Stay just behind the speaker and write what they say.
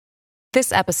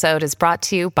This episode is brought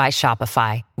to you by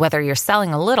Shopify. Whether you're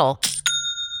selling a little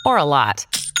or a lot,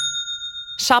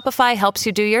 Shopify helps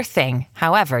you do your thing,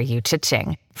 however you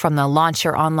cha-ching. From the launch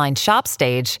your online shop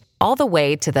stage, all the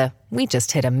way to the we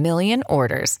just hit 1 million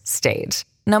orders stage.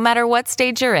 No matter what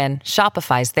stage you're in,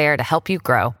 Shopify's there to help you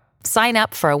grow. Sign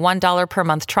up for a $1 per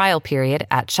month trial period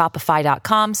at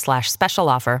shopify.com/special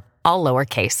offer, all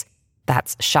lowercase.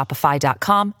 That's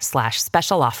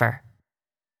shopify.com/special offer.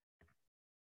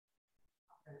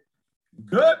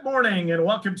 Good morning and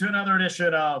welcome to another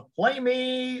edition of Play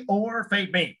Me or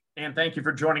Fade Me. And thank you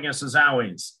for joining us as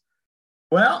always.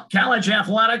 Well, college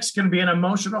athletics can be an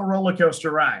emotional roller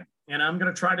coaster ride. And I'm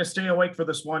going to try to stay awake for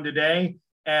this one today,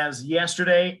 as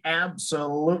yesterday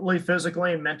absolutely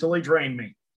physically and mentally drained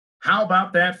me. How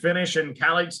about that finish in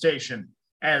College Station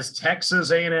as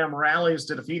Texas A&M rallies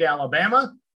to defeat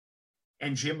Alabama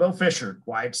and Jimbo Fisher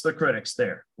quiets the critics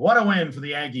there. What a win for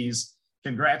the Aggies.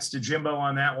 Congrats to Jimbo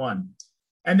on that one.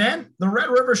 And then the Red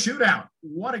River Shootout.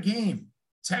 What a game.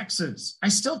 Texas. I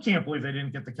still can't believe they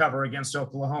didn't get the cover against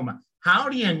Oklahoma. How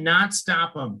do you not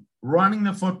stop them running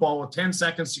the football with 10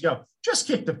 seconds to go? Just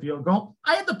kick the field goal.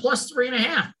 I had the plus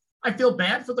 3.5. I feel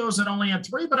bad for those that only had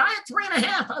 3, but I had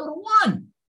 3.5. I would have won.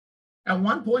 At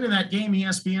one point in that game,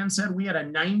 ESPN said we had a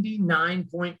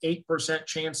 99.8%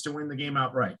 chance to win the game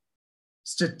outright.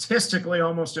 Statistically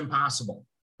almost impossible,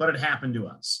 but it happened to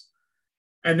us.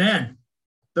 And then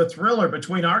the thriller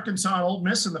between Arkansas and Ole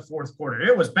Miss in the fourth quarter.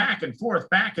 It was back and forth,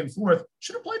 back and forth.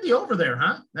 Should have played the over there,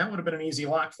 huh? That would have been an easy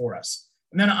lock for us.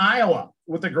 And then Iowa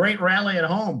with a great rally at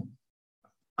home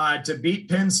to beat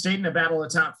Penn State in a battle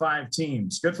of top 5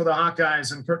 teams. Good for the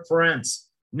Hawkeyes and Kirk Ferentz.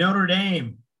 Notre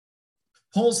Dame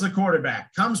pulls the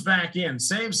quarterback, comes back in,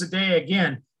 saves the day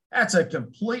again. That's a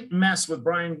complete mess with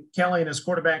Brian Kelly and his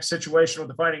quarterback situation with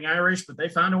the Fighting Irish, but they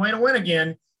found a way to win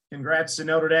again. Congrats to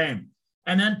Notre Dame.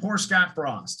 And then poor Scott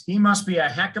Frost. He must be a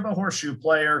heck of a horseshoe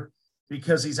player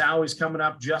because he's always coming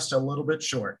up just a little bit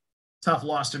short. Tough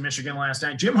loss to Michigan last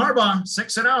night. Jim Harbaugh,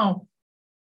 6-0.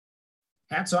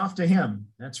 Hats off to him,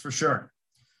 that's for sure.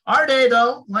 Our day,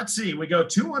 though, let's see. We go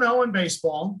 2-0 in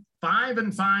baseball,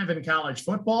 5-5 in college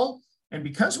football. And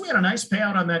because we had a nice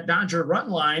payout on that Dodger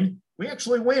run line, we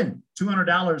actually win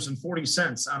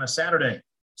 $200.40 on a Saturday.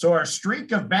 So our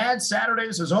streak of bad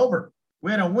Saturdays is over. We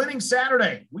had a winning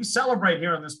Saturday. We celebrate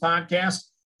here on this podcast.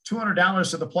 $200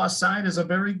 to the plus side is a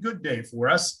very good day for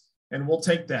us, and we'll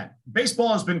take that.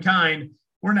 Baseball has been kind.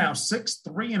 We're now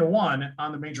 6-3-1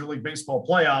 on the Major League Baseball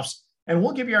playoffs, and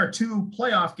we'll give you our 2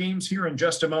 playoff games here in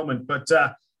just a moment. But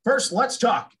first, let's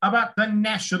talk about the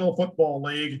National Football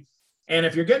League. And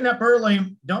if you're getting up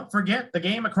early, don't forget the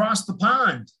game across the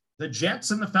pond. The Jets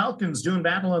and the Falcons doing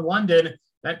battle in London.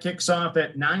 That kicks off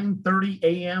at 9:30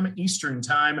 a.m. Eastern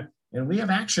time. And we have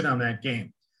action on that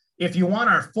game. If you want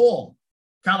our full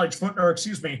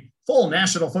full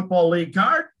National Football League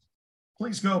card,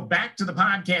 please go back to the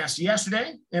podcast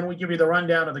yesterday and we give you the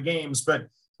rundown of the games. But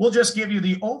we'll just give you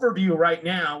the overview right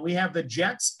now. We have the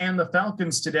Jets and the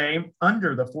Falcons today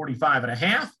under the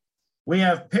 45.5. We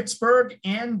have Pittsburgh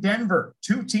and Denver,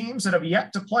 2 teams that have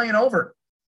yet to play an over.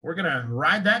 We're going to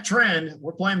ride that trend.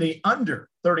 We're playing the under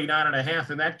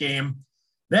 39.5 in that game.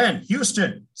 Then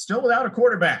Houston, still without a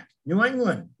quarterback. New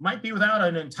England might be without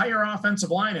an entire offensive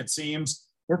line, it seems.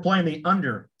 We're playing the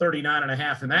under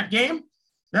 39.5 in that game.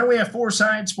 Then we have 4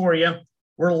 sides for you.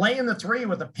 We're laying the 3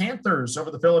 with the Panthers over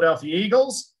the Philadelphia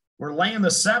Eagles. We're laying the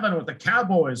 7 with the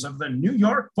Cowboys of the New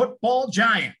York Football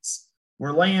Giants.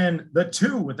 We're laying the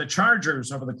 2 with the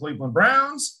Chargers over the Cleveland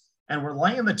Browns. And we're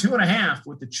laying the 2.5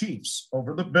 with the Chiefs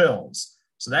over the Bills.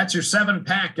 So that's your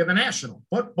 7-pack in the National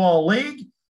Football League.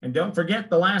 And don't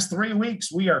forget, the last 3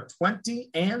 weeks, we are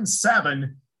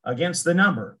 20-7 against the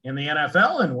number in the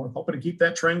NFL, and we're hoping to keep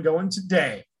that trend going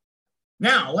today.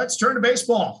 Now, let's turn to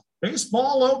baseball.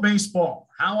 Baseball, oh baseball,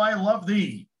 how I love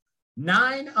thee.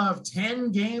 9 of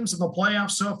 10 games in the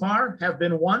playoffs so far have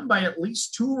been won by at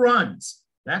least 2 runs.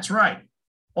 That's right.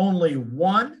 Only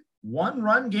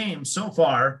one-run game so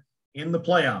far in the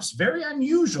playoffs. Very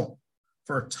unusual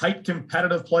for tight,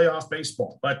 competitive playoff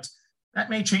baseball, but that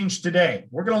may change today.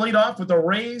 We're going to lead off with the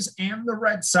Rays and the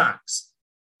Red Sox.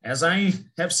 As I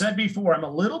have said before, I'm a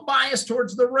little biased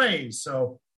towards the Rays,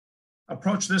 so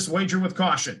approach this wager with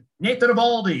caution. Nathan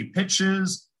Eovaldi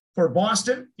pitches for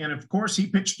Boston, and of course, he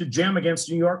pitched a gem against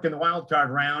New York in the wild card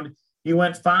round. He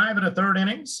went 5 1/3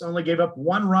 innings, only gave up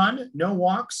 1 run, no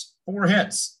walks, 4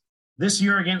 hits. This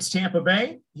year against Tampa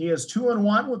Bay, he is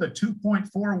 2-1 with a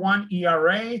 2.41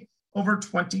 ERA over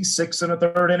 26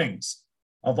 1/3 innings.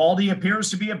 Eovaldi appears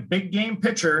to be a big game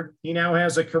pitcher. He now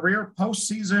has a career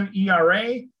postseason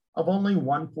ERA of only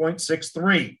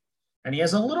 1.63. And he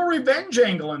has a little revenge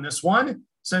angle in this one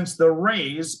since the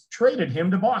Rays traded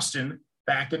him to Boston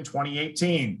back in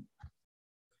 2018.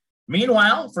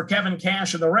 Meanwhile, for Kevin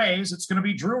Cash and the Rays, it's going to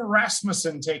be Drew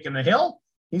Rasmussen taking the hill.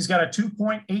 He's got a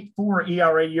 2.84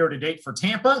 ERA year-to-date for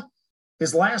Tampa.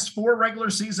 His last 4 regular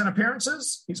season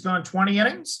appearances, he's gone 20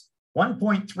 innings,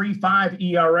 1.35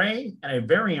 ERA, and a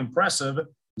very impressive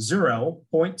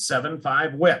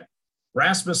 0.75 WHIP.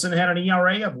 Rasmussen had an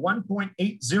ERA of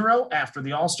 1.80 after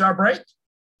the All-Star break,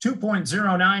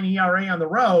 2.09 ERA on the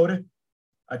road,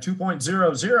 a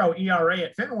 2.00 ERA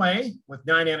at Fenway with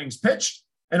 9 innings pitched,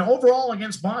 and overall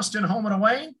against Boston home and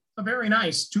away, a very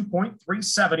nice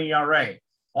 2.37 ERA.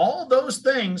 All of those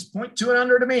things point to an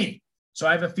under to me. So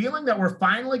I have a feeling that we're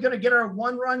finally going to get our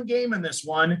one-run game in this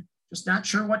one, just not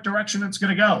sure what direction it's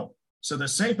going to go. So the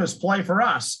safest play for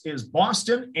us is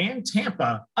Boston and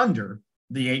Tampa under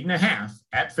the 8.5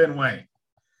 at Fenway.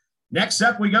 Next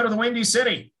up, we go to the Windy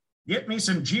City. Get me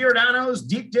some Giordano's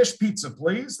deep dish pizza,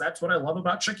 please. That's what I love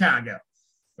about Chicago.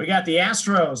 We got the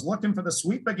Astros looking for the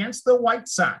sweep against the White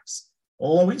Sox.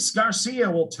 Luis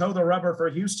Garcia will toe the rubber for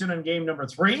Houston in game number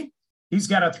 3. He's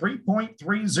got a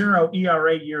 3.30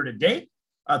 ERA year-to-date,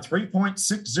 a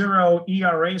 3.60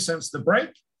 ERA since the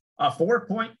break, a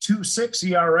 4.26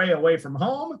 ERA away from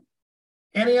home,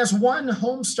 and he has 1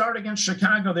 home start against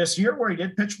Chicago this year where he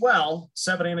did pitch well,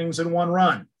 7 innings and 1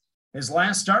 run. His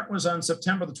last start was on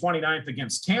September the 29th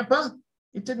against Tampa.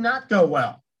 It did not go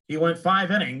well. He went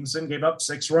 5 innings and gave up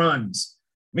 6 runs.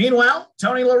 Meanwhile,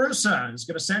 Tony La Russa is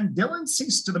going to send Dylan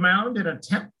Cease to the mound in an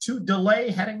attempt to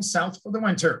delay heading south for the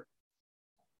winter.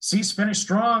 Cease finished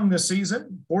strong this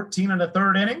season, 14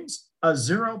 1/3 innings, a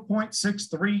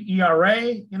 0.63 ERA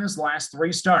in his last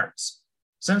 3 starts.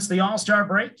 Since the All-Star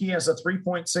break, he has a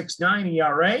 3.69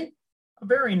 ERA, a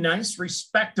very nice,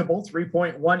 respectable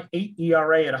 3.18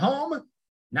 ERA at home.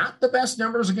 Not the best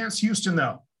numbers against Houston,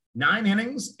 though. 9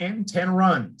 innings and 10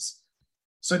 runs.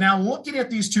 So now looking at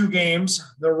these 2 games,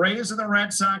 the Rays and the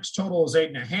Red Sox total is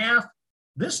 8.5.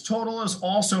 This total is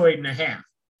also 8.5.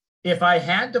 If I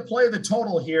had to play the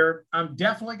total here, I'm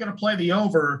definitely going to play the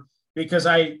over because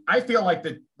I feel like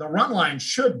the run line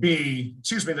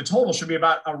the total should be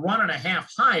about a 1.5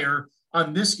 higher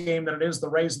on this game than it is the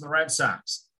Rays and the Red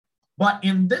Sox. But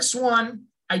in this one,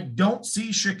 I don't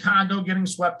see Chicago getting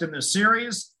swept in this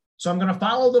series. So I'm going to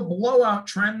follow the blowout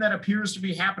trend that appears to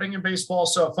be happening in baseball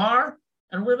so far.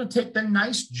 And we're going to take the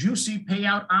nice, juicy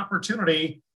payout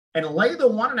opportunity and lay the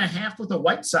 1.5 with the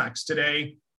White Sox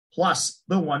today, plus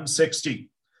the 160.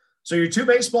 So your 2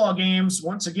 baseball games,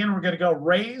 once again, we're going to go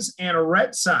Rays and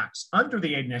Red Sox under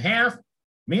the 8.5.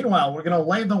 Meanwhile, we're going to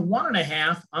lay the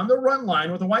 1.5 on the run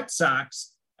line with the White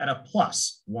Sox at a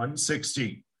plus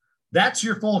 160. That's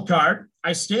your full card.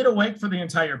 I stayed awake for the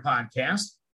entire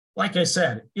podcast. Like I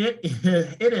said,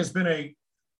 it has been a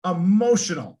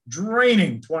emotional,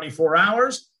 draining 24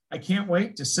 hours. I can't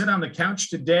wait to sit on the couch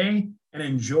today and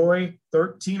enjoy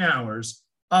 13 hours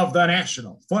of the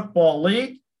National Football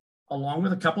League, along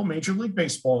with a couple Major League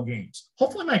Baseball games.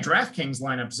 Hopefully my DraftKings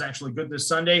lineup is actually good this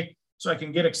Sunday, so I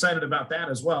can get excited about that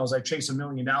as well as I chase $1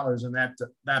 million in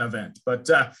that event. But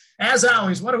as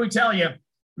always, what do we tell you?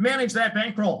 Manage that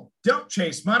bankroll. Don't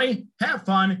chase money. Have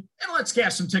fun, and let's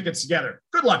cash some tickets together.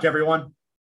 Good luck, everyone.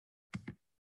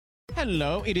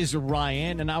 Hello, it is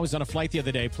Ryan, and I was on a flight the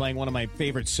other day playing one of my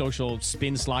favorite social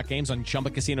spin slot games on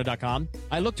ChumbaCasino.com.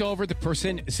 I looked over at the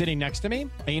person sitting next to me,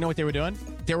 and you know what they were doing?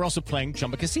 They were also playing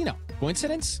Chumba Casino.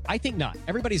 Coincidence? I think not.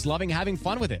 Everybody's loving having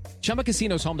fun with it. Chumba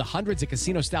Casino is home to hundreds of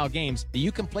casino-style games that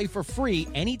you can play for free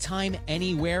anytime,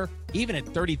 anywhere, even at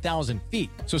 30,000 feet.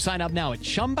 So sign up now at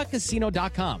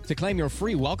ChumbaCasino.com to claim your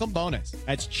free welcome bonus.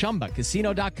 That's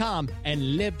ChumbaCasino.com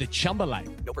and live the Chumba life.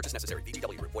 No purchase necessary.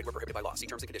 VGW. Void where prohibited by law. See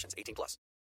terms and conditions. 18+.